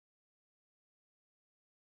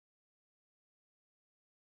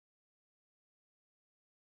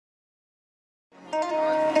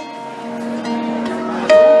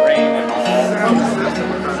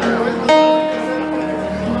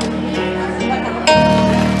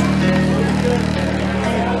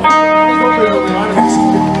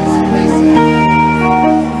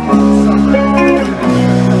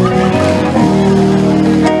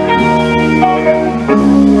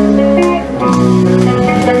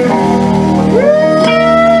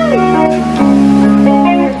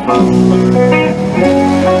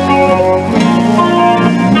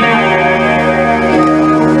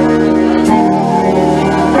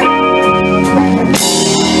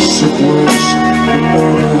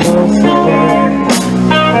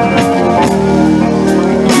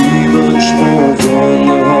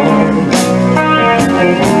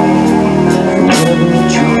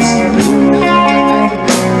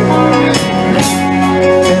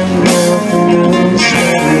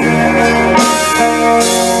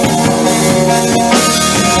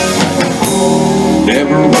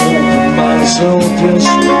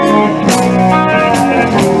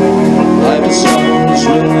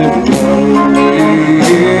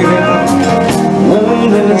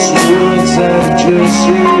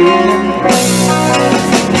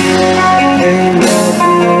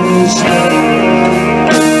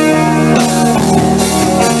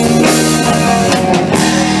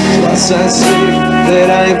I see that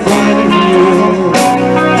I find you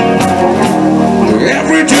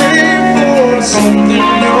every day for something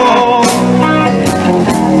new.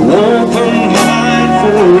 Open mind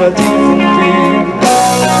for a different beat,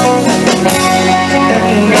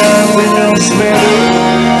 and nothing else matters.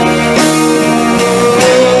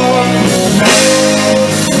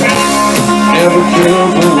 Never care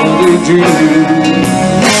for what they do.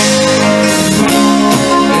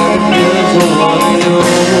 Never care for what they know.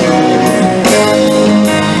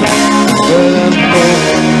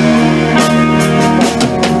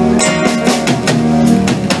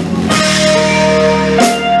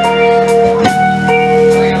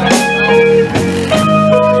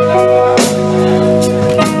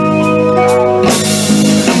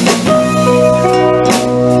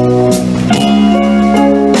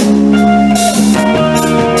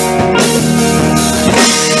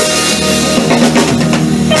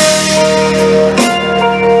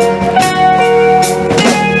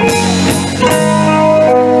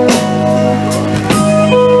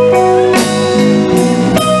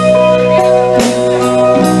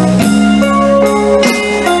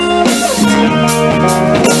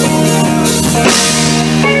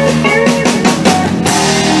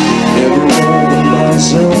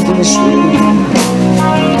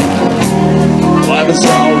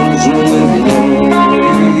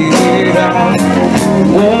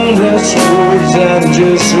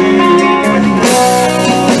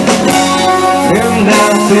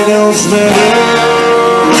 Nothing else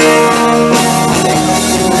matters.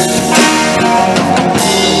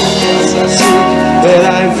 Yes, I see that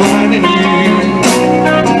I find in you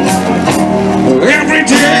every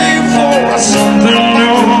day for something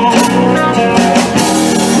new.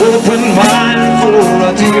 Open mind for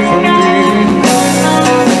a different beat.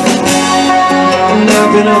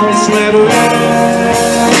 Nothing else matters.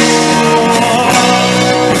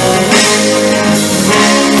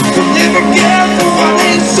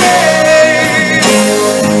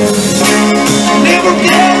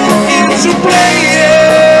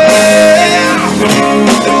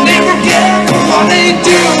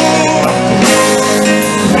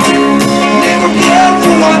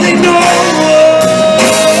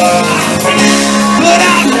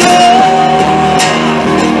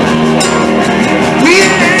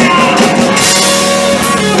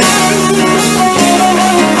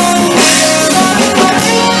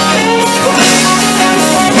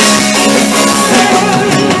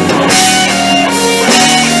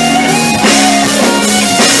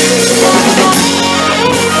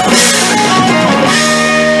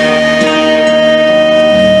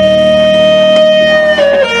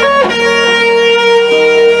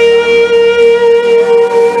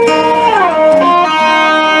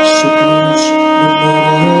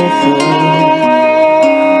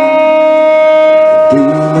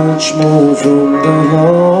 More from the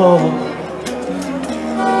heart,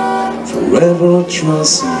 forever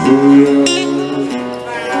trusting for you,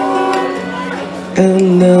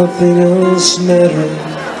 and nothing else matters.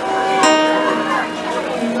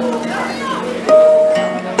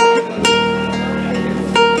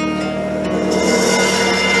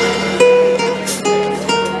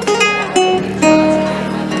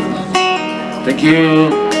 Thank you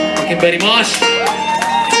very much.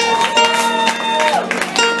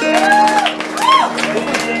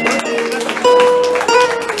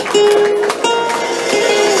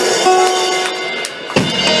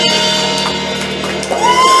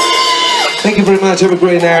 Thank you very much. Have a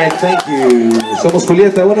great night. Thank you. Somos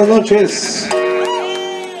Julieta. Buenas noches.